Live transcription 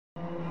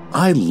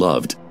I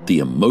loved the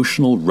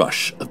emotional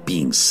rush of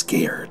being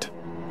scared.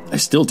 I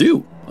still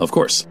do, of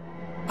course.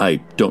 I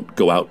don't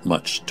go out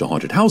much to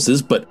haunted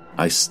houses, but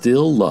I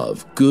still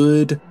love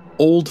good,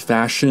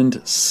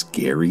 old-fashioned,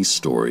 scary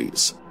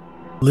stories.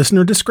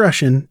 Listener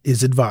discretion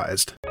is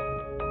advised.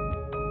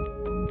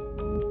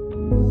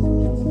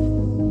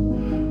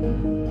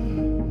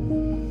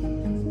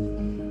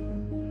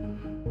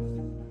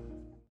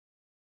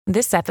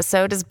 This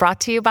episode is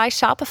brought to you by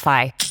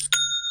Shopify.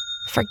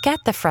 Forget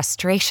the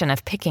frustration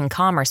of picking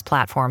commerce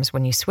platforms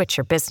when you switch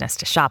your business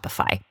to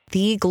Shopify,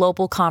 the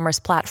global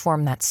commerce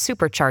platform that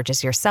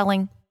supercharges your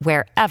selling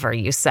wherever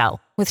you sell.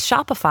 With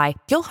Shopify,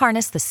 you'll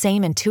harness the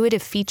same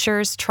intuitive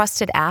features,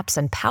 trusted apps,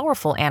 and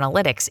powerful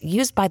analytics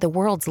used by the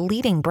world's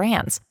leading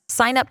brands.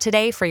 Sign up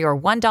today for your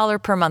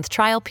 $1 per month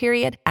trial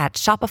period at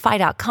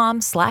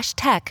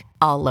shopify.com/tech,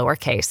 all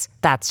lowercase.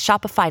 That's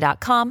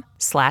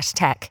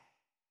shopify.com/tech.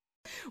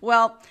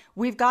 Well,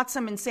 we've got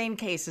some insane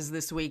cases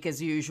this week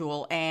as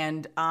usual,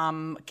 and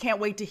can't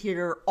wait to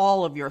hear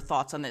all of your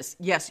thoughts on this.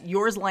 Yes,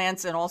 yours,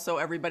 Lance, and also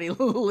everybody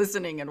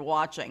listening and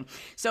watching.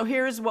 So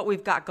here's what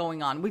we've got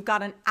going on. We've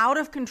got an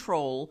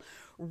out-of-control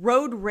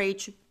road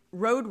rage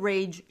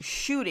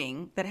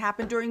shooting that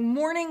happened during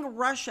morning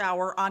rush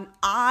hour on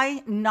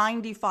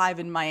I-95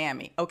 in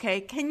Miami,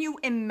 okay? Can you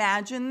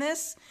imagine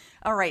this?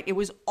 All right, it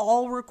was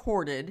all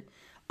recorded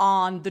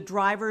on the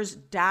driver's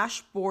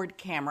dashboard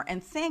camera.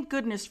 And thank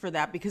goodness for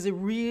that, because it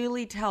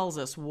really tells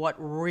us what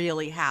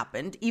really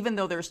happened, even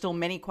though there are still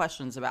many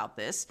questions about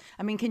this.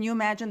 I mean, can you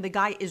imagine? The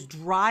guy is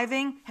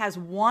driving, has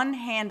one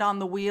hand on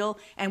the wheel,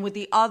 and with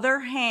the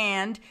other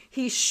hand,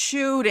 he's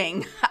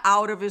shooting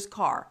out of his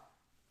car.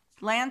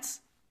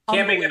 Lance?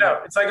 Can't make it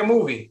up. It's like a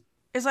movie.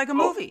 It's like a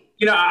movie.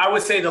 You know, I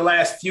would say the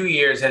last few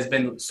years has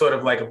been sort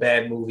of like a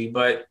bad movie,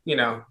 but, you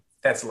know,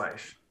 that's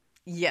life.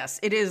 Yes,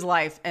 it is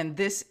life, and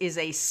this is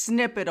a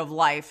snippet of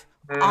life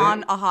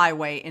on a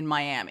highway in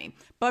Miami.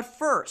 But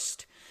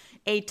first,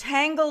 a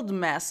tangled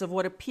mess of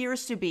what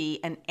appears to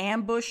be an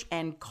ambush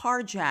and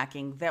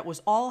carjacking that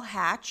was all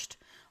hatched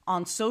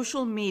on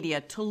social media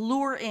to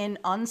lure in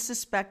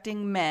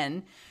unsuspecting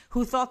men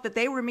who thought that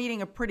they were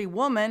meeting a pretty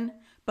woman,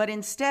 but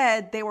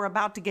instead they were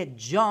about to get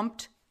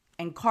jumped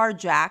and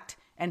carjacked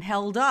and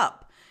held up.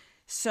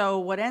 So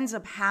what ends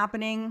up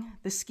happening,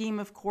 the scheme,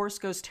 of course,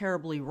 goes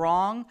terribly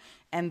wrong.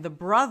 And the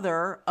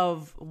brother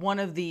of one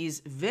of these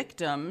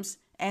victims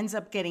ends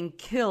up getting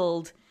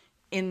killed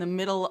in the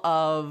middle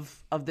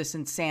of this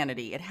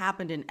insanity. It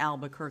happened in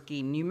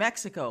Albuquerque, New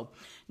Mexico.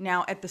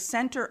 Now, at the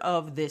center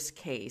of this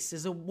case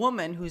is a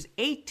woman who's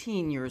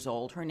 18 years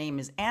old. Her name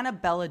is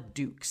Annabella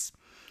Dukes.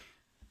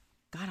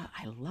 God,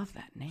 I love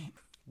that name.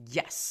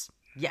 Yes.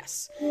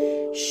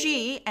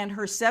 She and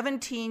her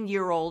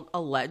 17-year-old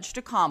alleged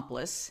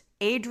accomplice,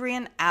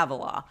 Adrian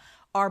Avila,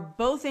 are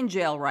both in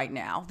jail right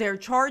now. They're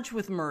charged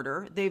with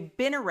murder. They've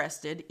been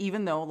arrested,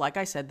 even though, like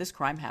I said, this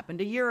crime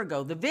happened a year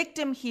ago. The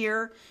victim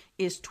here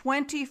is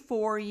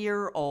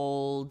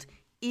 24-year-old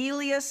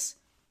Elias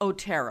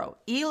Otero.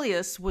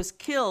 Elias was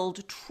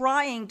killed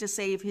trying to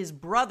save his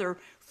brother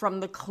from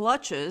the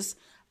clutches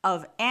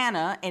of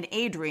Anna and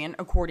Adrian,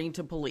 according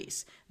to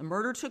police. The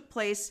murder took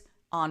place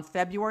on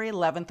February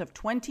 11th of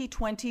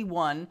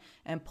 2021,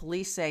 and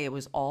police say it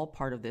was all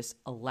part of this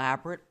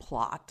elaborate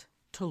plot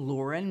to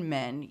lure in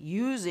men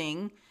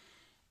using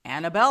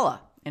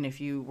Annabella. And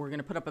if you were going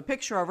to put up a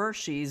picture of her,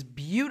 she's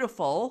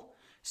beautiful.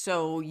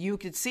 So you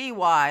could see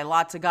why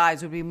lots of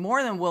guys would be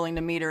more than willing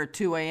to meet her at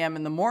 2 a.m.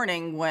 in the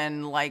morning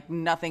when, like,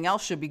 nothing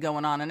else should be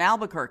going on in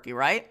Albuquerque,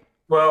 right?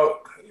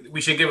 Well,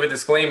 we should give a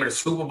disclaimer. The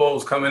Super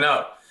Bowl's coming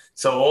up.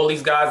 So all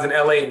these guys in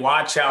LA,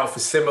 watch out for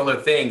similar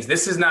things.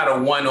 This is not a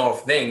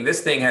one-off thing.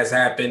 This thing has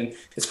happened.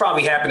 It's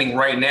probably happening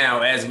right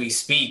now as we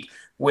speak,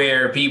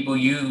 where people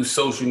use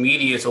social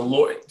media to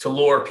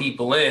lure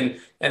people in.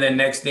 And then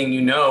next thing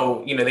you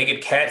know, they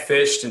get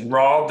catfished and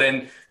robbed.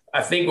 And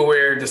I think what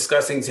we're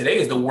discussing today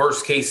is the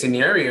worst case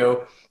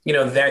scenario,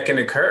 that can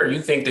occur.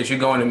 You think that you're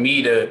going to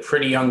meet a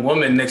pretty young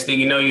woman. Next thing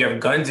you know, you have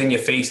guns in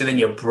your face, and then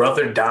your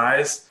brother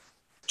dies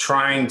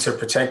trying to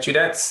protect you.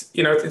 That's,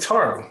 it's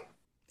horrible.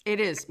 It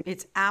is.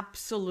 It's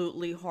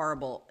absolutely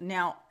horrible.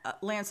 Now,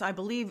 Lance, I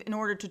believe in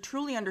order to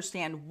truly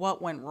understand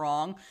what went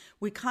wrong,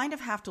 we kind of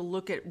have to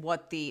look at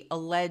what the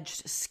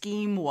alleged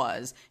scheme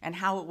was and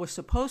how it was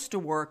supposed to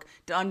work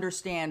to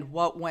understand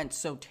what went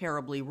so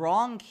terribly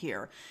wrong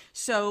here.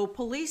 So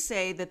police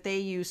say that they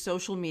use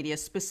social media,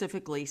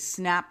 specifically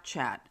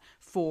Snapchat,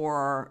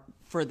 for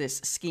this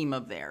scheme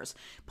of theirs.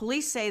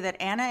 Police say that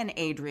Anna and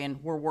Adrian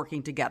were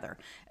working together.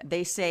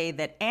 They say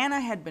that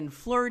Anna had been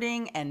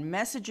flirting and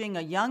messaging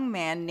a young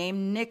man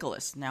named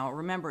Nicholas. Now,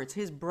 remember, it's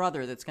his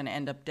brother that's going to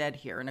end up dead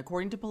here. And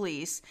according to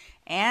police,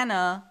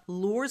 Anna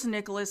lures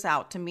Nicholas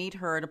out to meet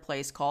her at a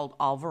place called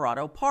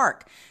Alvarado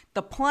Park.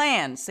 The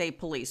plan, say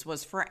police,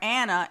 was for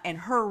Anna and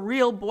her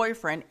real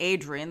boyfriend,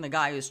 Adrian, the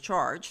guy who's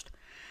charged,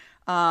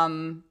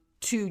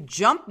 to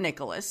jump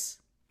Nicholas,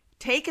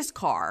 take his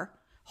car,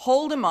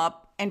 hold him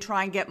up, and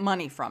try and get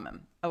money from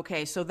him.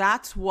 Okay, so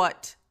that's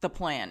what the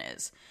plan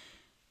is.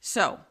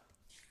 So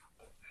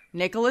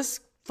Nicholas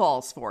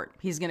falls for it.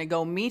 He's going to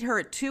go meet her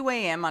at 2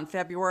 a.m. on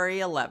February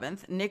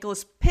 11th.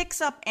 Nicholas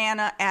picks up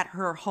Anna at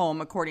her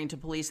home, according to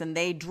police, and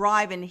they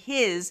drive in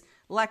his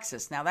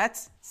Lexus. Now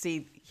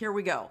here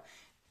we go.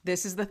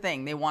 This is the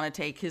thing. They want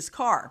to take his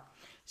car.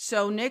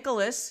 So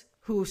Nicholas,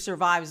 who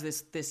survives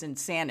this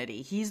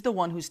insanity, he's the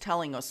one who's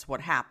telling us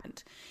what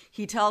happened.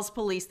 He tells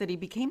police that he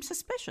became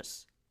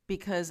suspicious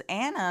because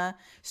Anna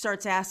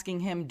starts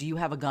asking him, do you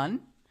have a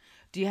gun?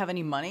 Do you have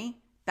any money?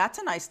 That's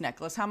a nice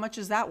necklace. How much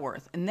is that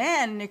worth? And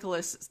then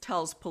Nicholas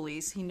tells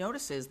police he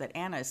notices that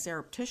Anna is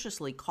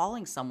surreptitiously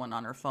calling someone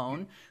on her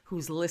phone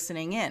who's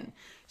listening in.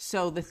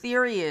 So the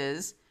theory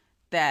is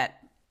that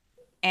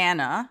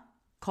Anna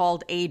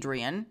called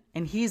Adrian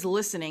and he's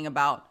listening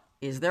about,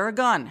 is there a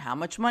gun? How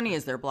much money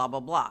is there? Blah, blah,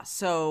 blah.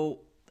 So,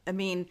 I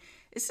mean,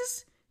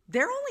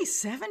 they're only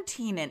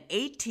 17 and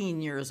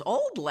 18 years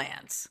old,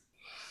 Lance.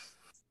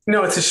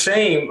 No, it's a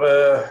shame.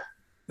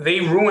 They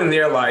ruined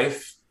their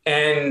life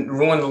and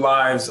ruined the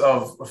lives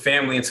of a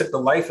family and took the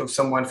life of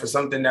someone for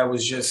something that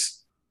was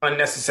just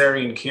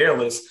unnecessary and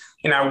careless.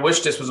 And I wish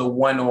this was a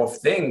one-off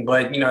thing.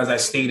 But, as I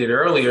stated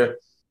earlier,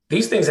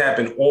 these things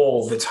happen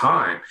all the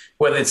time,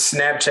 whether it's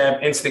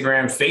Snapchat,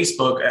 Instagram,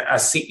 Facebook.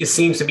 It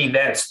seems to be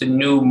that's the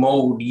new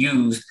mode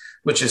used,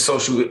 which is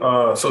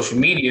social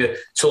media,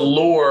 to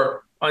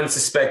lure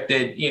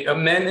unsuspected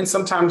men and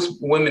sometimes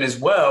women as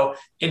well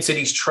into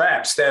these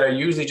traps that are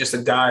usually just a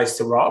guise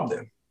to rob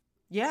them.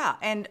 Yeah.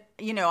 And,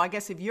 I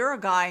guess if you're a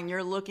guy and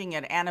you're looking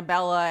at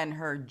Annabella and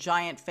her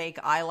giant fake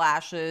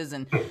eyelashes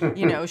and,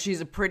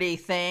 she's a pretty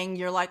thing,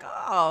 you're like,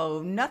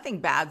 oh, nothing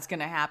bad's going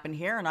to happen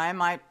here. And I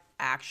might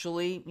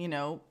actually,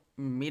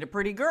 meet a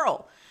pretty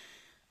girl.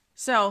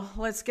 So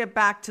let's get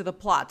back to the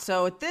plot.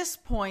 So at this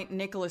point,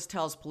 Nicholas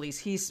tells police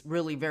he's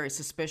really very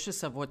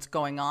suspicious of what's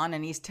going on.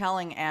 And he's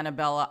telling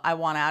Annabella, I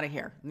want out of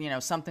here.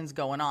 Something's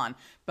going on.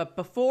 But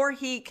before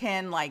he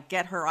can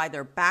get her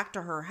either back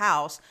to her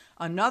house,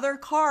 another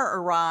car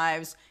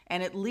arrives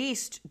and at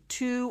least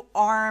 2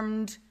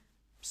 armed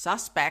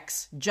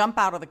suspects jump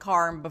out of the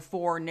car. And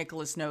before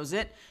Nicholas knows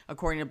it,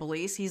 according to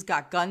police, he's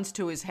got guns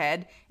to his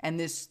head. And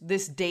this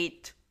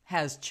date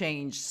has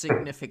changed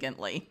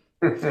significantly.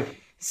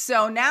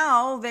 So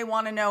now they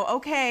want to know,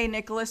 okay,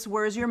 Nicholas,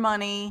 where's your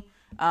money?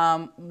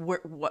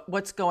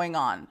 What's going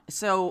on?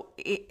 So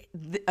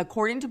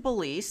according to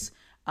police,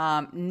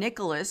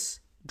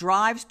 Nicholas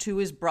drives to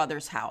his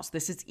brother's house.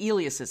 This is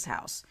Elias's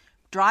house.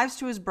 Drives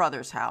to his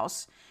brother's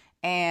house.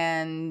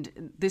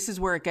 And this is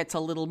where it gets a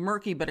little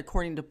murky. But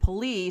according to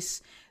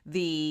police,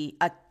 the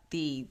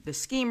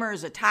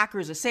schemers,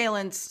 attackers,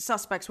 assailants,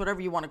 suspects,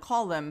 whatever you want to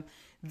call them,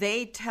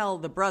 they tell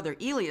the brother,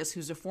 Elias,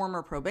 who's a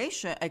former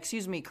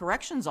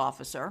corrections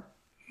officer,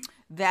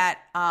 that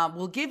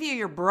we'll give you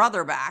your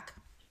brother back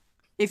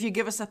if you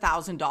give us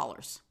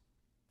 $1,000.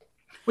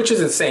 Which is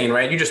insane,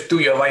 right? You just threw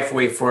your life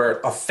away for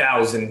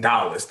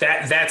 $1,000.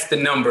 That's the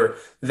number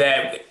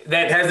that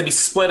has to be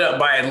split up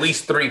by at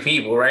least 3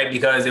 people, right?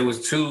 Because it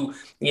was 2,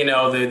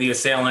 the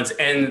assailants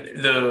and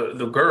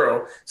the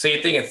girl. So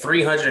you're thinking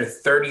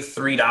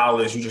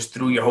 $333 you just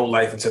threw your whole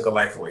life and took a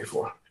life away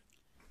for.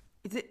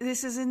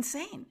 This is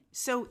insane.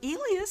 So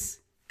Elias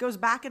goes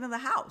back into the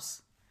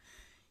house.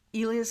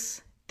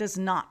 Elias does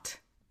not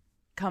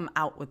come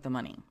out with the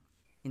money.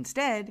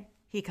 Instead,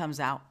 he comes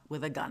out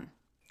with a gun.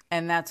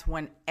 And that's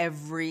when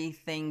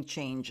everything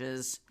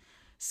changes,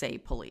 say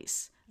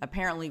police.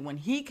 Apparently, when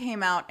he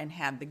came out and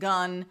had the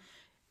gun,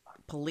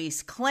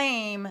 police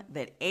claim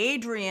that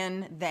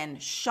Adrian then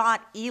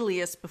shot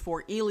Elias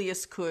before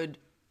Elias could,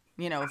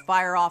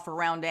 fire off a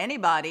round to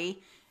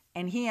anybody.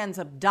 And he ends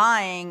up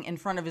dying in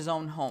front of his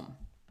own home.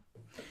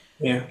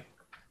 Yeah.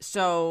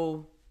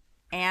 So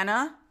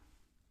Anna,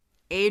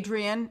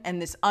 Adrian,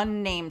 and this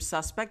unnamed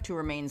suspect who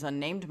remains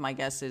unnamed, my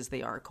guess is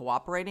they are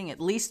cooperating, at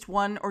least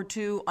 1 or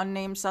 2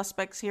 unnamed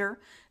suspects here.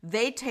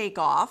 They take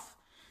off.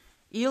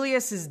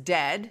 Elias is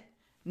dead.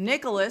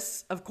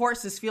 Nicholas, of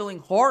course, is feeling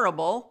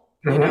horrible,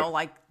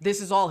 like this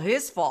is all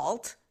his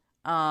fault.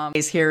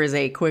 Here is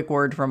a quick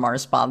word from our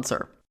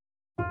sponsor.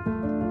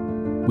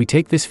 We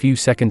take this few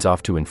seconds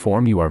off to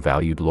inform you, our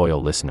valued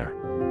loyal listener,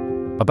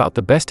 about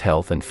the best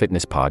health and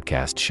fitness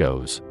podcast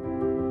shows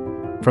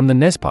from the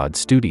Nespod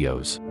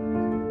Studios.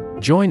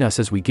 Join us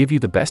as we give you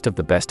the best of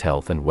the best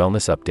health and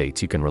wellness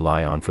updates you can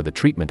rely on for the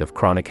treatment of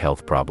chronic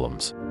health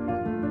problems.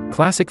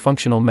 Classic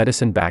functional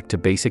medicine back to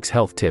basics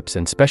health tips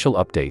and special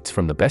updates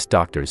from the best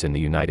doctors in the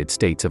United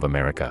States of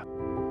America.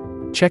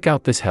 Check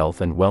out this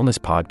health and wellness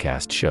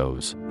podcast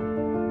shows.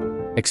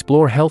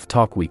 Explore Health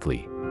Talk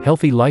Weekly,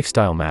 Healthy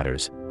Lifestyle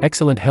Matters,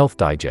 Excellent Health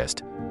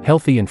Digest,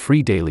 Healthy and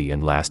Free Daily,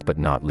 and last but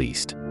not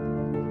least,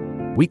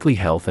 Weekly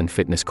Health and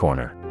Fitness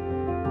Corner.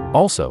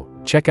 Also,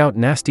 check out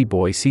Nasty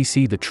Boy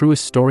CC, the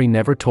truest story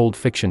never told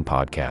fiction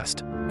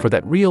podcast, for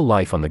that real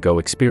life on the go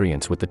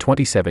experience with the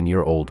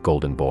 27-year-old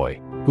golden boy,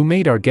 who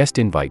made our guest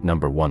invite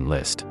 #1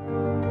 list.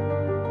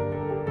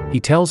 He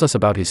tells us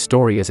about his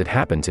story as it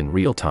happens in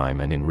real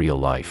time and in real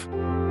life.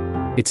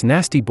 It's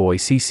Nasty Boy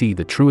CC,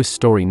 the truest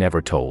story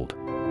never told.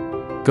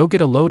 Go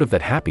get a load of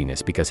that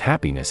happiness, because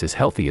happiness is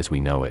healthy as we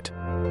know it.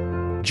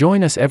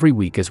 Join us every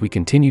week as we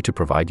continue to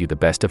provide you the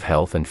best of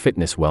health and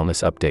fitness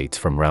wellness updates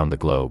from around the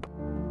globe.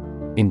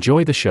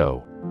 Enjoy the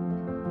show.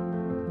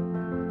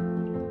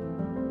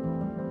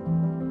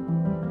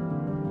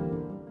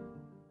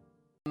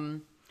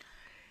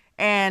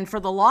 And for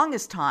the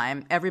longest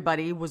time,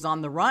 everybody was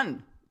on the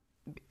run.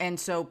 And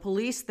so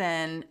police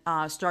then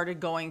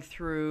started going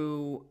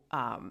through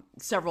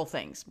several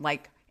things,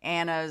 like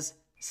Anna's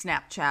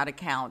Snapchat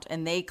account,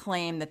 and they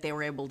claimed that they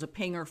were able to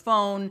ping her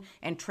phone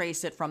and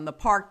trace it from the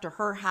park to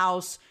her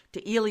house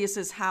to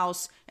Elias's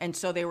house, and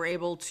so they were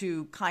able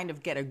to kind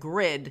of get a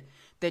grid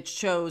that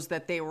shows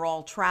that they were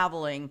all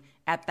traveling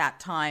at that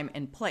time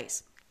and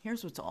place.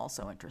 Here's what's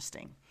also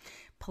interesting.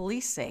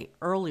 Police say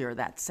earlier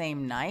that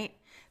same night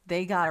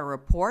they got a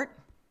report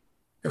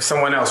If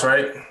someone else,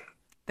 right?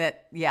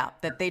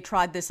 that they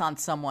tried this on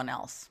someone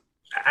else.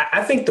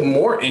 I think the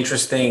more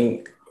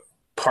interesting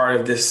part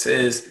of this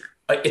is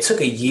it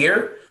took a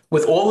year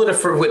with all of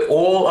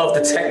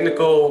the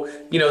technical,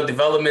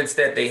 developments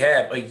that they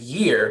have, a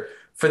year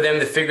for them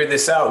to figure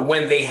this out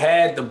when they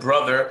had the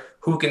brother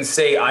who can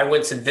say, I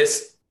went to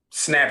this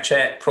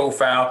Snapchat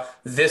profile.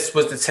 This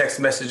was the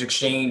text message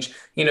exchange.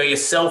 Your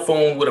cell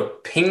phone would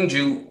have pinged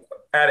you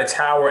at a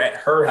tower at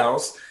her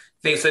house.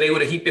 They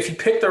would have, if he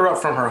picked her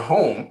up from her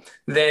home,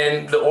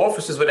 then the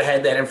officers would have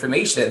had that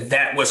information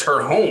that was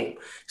her home.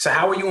 So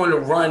how are you on the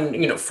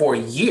run, for a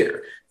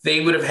year?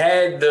 They would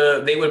have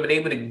been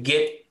able to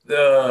get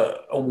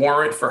a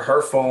warrant for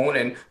her phone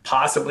and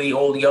possibly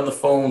all the other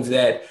phones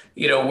that,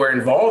 were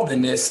involved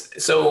in this.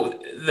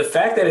 So the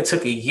fact that it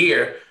took a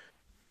year,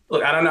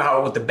 look, I don't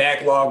know what the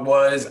backlog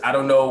was. I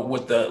don't know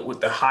what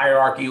the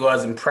hierarchy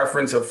was and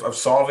preference of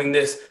solving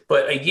this,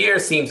 but a year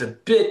seems a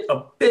bit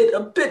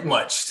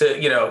much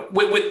to,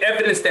 with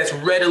evidence that's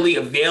readily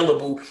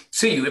available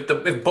to you.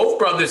 If both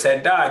brothers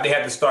had died, they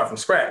had to start from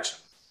scratch,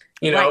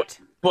 Right.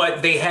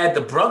 But they had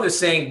the brother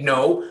saying,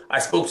 no, I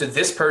spoke to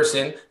this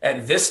person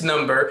at this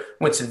number,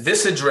 went to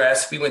this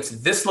address, we went to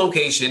this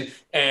location,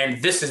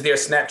 and this is their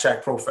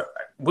Snapchat profile.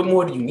 What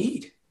more do you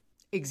need?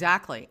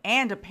 Exactly.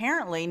 And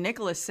apparently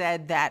Nicholas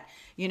said that,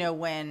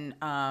 when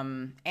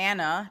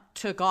Anna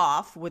took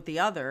off with the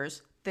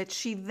others, that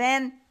she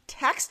then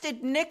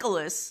texted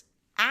Nicholas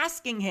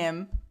asking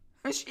him,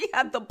 she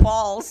had the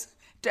balls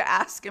to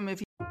ask him if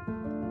he...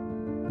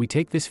 We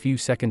take this few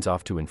seconds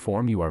off to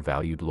inform you, our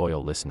valued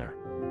loyal listener,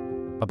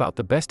 about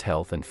the best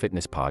health and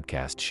fitness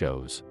podcast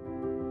shows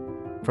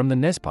from the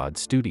Nespod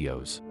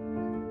Studios.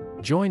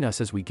 Join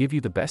us as we give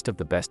you the best of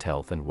the best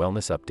health and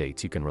wellness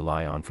updates you can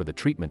rely on for the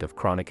treatment of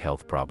chronic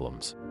health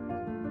problems.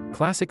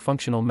 Classic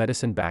functional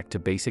medicine back to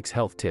basics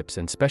health tips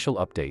and special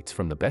updates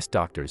from the best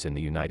doctors in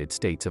the United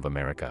States of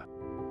America.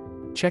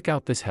 Check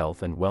out this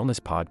health and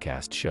wellness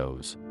podcast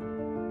shows.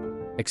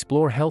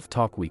 Explore Health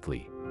Talk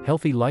Weekly,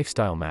 Healthy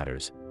Lifestyle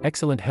Matters,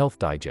 Excellent Health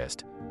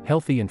Digest,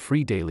 Healthy and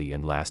Free Daily,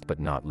 and last but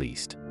not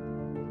least,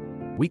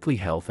 Weekly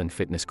Health and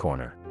Fitness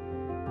Corner.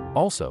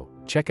 Also,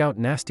 check out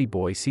Nasty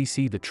Boy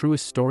CC, the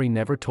truest story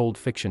never told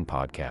fiction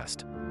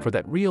podcast, for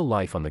that real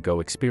life on the go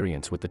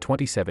experience with the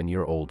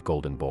 27-year-old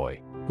golden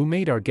boy, who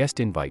made our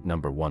guest invite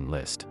 #1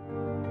 list.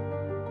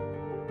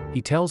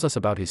 He tells us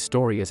about his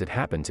story as it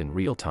happens in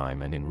real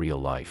time and in real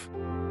life.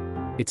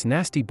 It's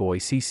Nasty Boy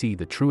CC,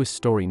 the truest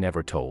story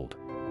never told.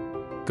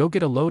 Go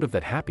get a load of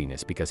that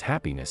happiness, because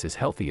happiness is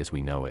healthy as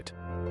we know it.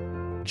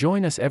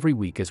 Join us every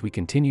week as we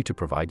continue to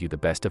provide you the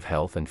best of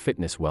health and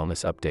fitness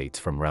wellness updates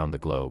from around the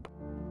globe.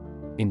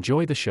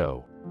 Enjoy the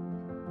show.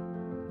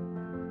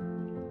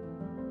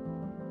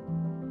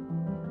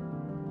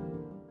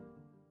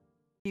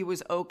 He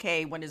was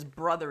okay when his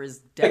brother is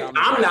dead.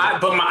 I'm not,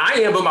 but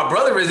I am, but my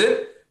brother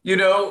isn't.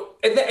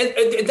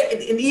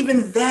 And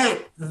even that,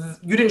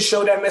 you didn't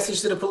show that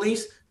message to the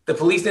police. The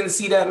police didn't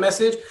see that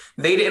message.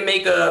 They didn't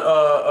make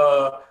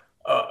a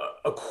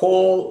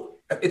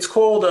call. It's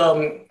called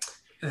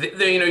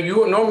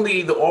you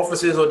normally the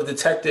officers or the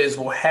detectives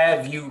will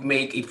have you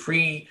make a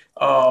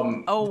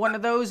one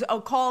of those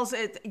calls.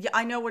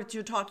 I know what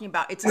you're talking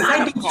about. It's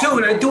I do too,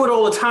 and I do it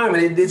all the time,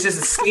 and it's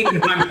just escaping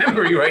my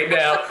memory right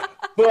now.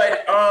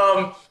 But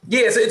so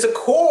it's a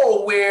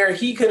call where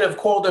he could have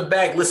called her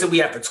back. Listen, we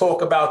have to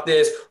talk about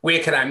this. Where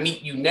can I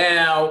meet you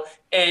now?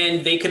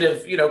 And they could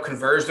have,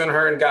 converged on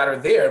her and got her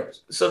there.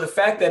 So the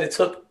fact that it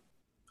took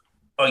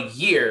a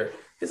year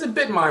is a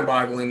bit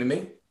mind-boggling to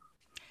me.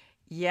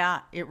 Yeah,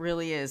 it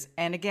really is.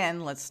 And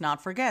again, let's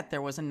not forget,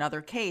 there was another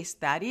case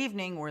that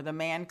evening where the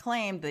man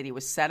claimed that he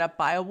was set up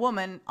by a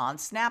woman on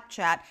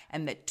Snapchat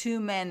and that two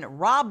men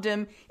robbed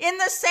him in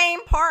the same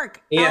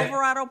park,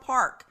 Alvarado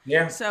Park.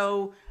 Yeah.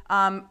 So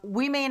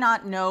we may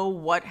not know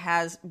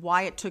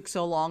why it took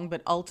so long,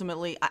 but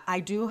ultimately I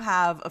do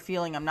have a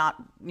feeling, I'm not,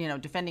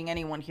 defending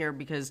anyone here,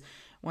 because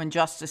when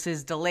justice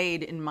is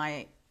delayed, in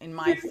my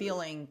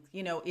feeling,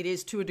 it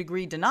is to a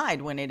degree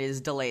denied when it is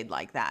delayed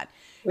like that.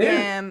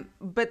 Yeah.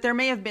 But there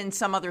may have been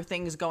some other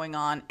things going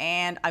on.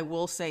 And I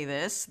will say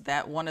this,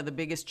 that one of the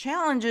biggest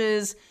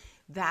challenges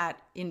that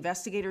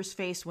investigators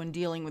face when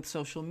dealing with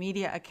social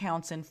media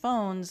accounts and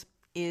phones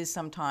is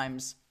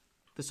sometimes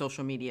the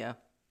social media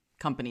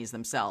companies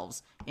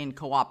themselves in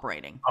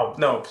cooperating. Oh,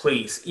 no,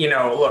 please.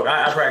 Look,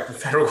 I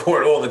practice federal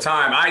court all the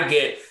time. I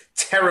get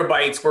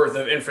terabytes worth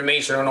of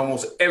information on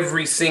almost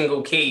every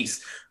single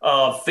case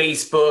of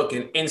Facebook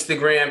and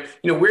Instagram.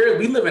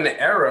 We live in an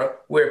era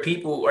where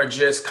people are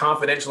just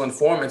confidential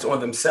informants on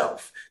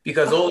themselves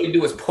because all they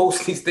do is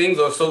post these things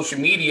on social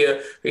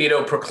media,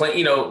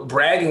 proclaim,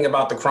 bragging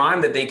about the crime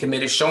that they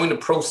committed, showing the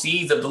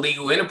proceeds of the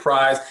legal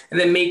enterprise, and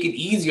then make it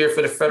easier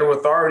for the federal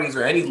authorities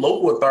or any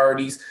local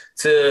authorities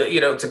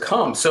to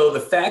come. So the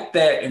fact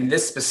that in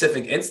this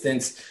specific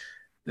instance,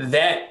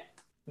 that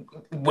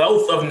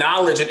wealth of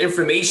knowledge and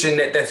information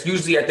that's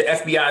usually at the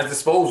FBI's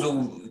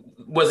disposal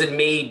wasn't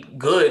made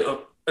good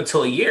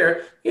until a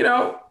year,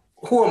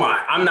 who am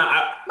I? I'm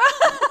not.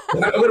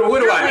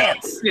 What do I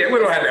Lance. know? Yeah, what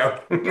do I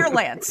know? You're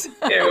Lance.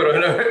 Yeah, what do I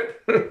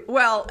know?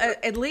 Well,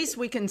 at least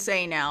we can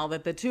say now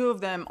that the two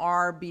of them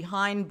are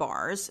behind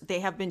bars.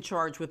 They have been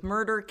charged with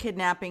murder,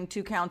 kidnapping,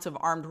 2 counts of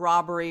armed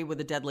robbery with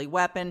a deadly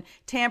weapon,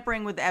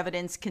 tampering with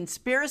evidence,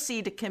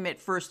 conspiracy to commit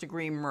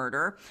first-degree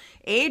murder.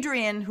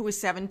 Adrian, who is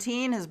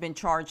 17, has been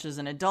charged as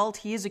an adult.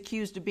 He is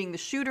accused of being the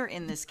shooter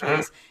in this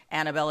case.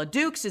 Annabella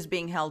Dukes is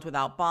being held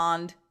without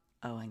bond.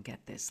 Oh, and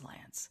get this,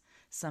 Lance.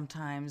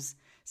 Sometimes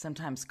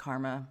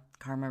karma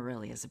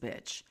really is a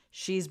bitch.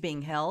 She's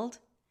being held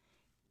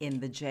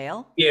in the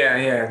jail.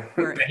 Yeah.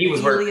 Where he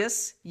was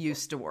Elias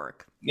used to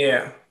work.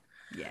 Yeah.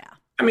 Yeah.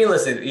 I mean,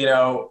 listen,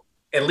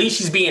 at least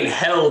she's being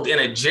held in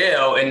a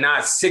jail and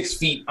not 6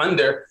 feet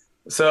under.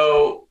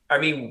 So, I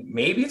mean,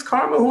 maybe it's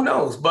karma, who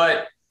knows?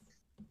 But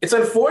it's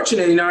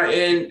unfortunate,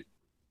 and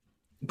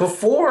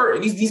before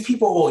these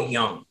people are all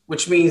young,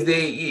 which means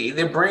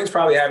their brains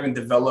probably haven't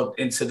developed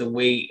into the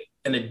way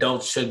an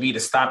adult should be to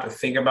stop and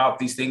think about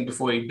these things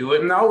before you do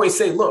it. And I always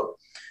say, look,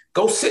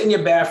 go sit in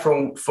your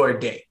bathroom for a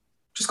day.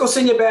 Just go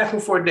sit in your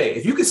bathroom for a day.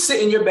 If you can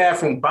sit in your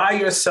bathroom by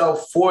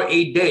yourself for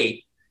a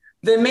day,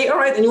 then all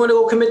right, then you want to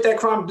go commit that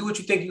crime, do what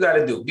you think you got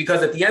to do.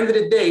 Because at the end of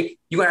the day,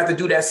 you're going to have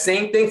to do that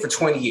same thing for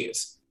 20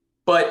 years.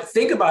 But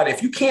think about it.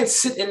 If you can't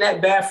sit in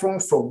that bathroom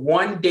for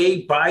one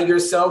day by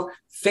yourself,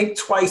 think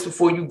twice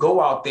before you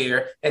go out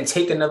there and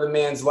take another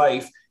man's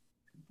life.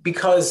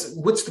 Because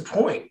what's the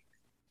point?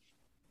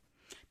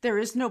 There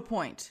is no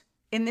point.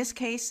 In this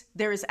case,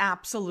 there is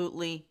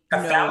absolutely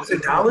 $1,000?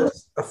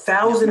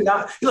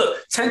 $1,000?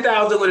 Look,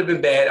 $10,000 would have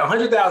been bad.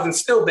 $100,000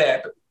 still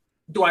bad. But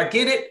do I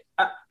get it?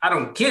 I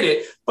don't get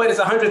it. But it's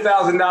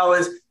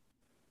 $100,000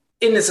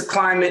 in this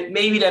climate.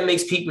 Maybe that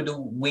makes people do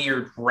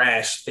weird,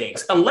 rash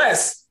things.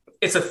 Unless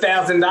it's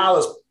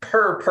 $1,000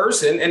 per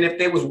person. And if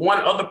there was one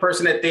other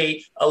person that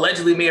they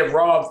allegedly may have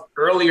robbed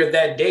earlier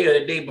that day or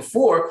the day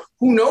before,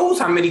 who knows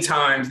how many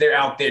times they're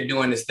out there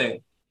doing this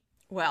thing.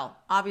 Well,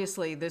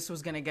 obviously, this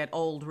was going to get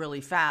old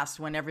really fast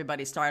when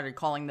everybody started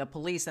calling the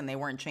police and they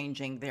weren't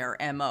changing their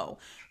MO.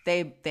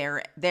 They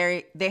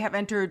have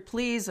entered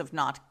pleas of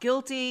not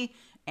guilty,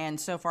 and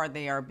so far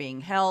they are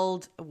being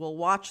held. We'll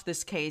watch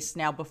this case.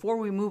 Now, before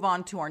we move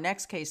on to our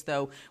next case,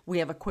 though, we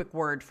have a quick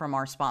word from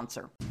our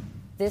sponsor.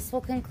 This will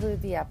conclude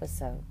the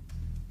episode.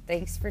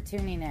 Thanks for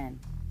tuning in.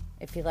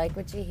 If you like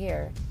what you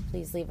hear,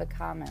 please leave a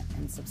comment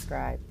and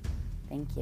subscribe. Thank you.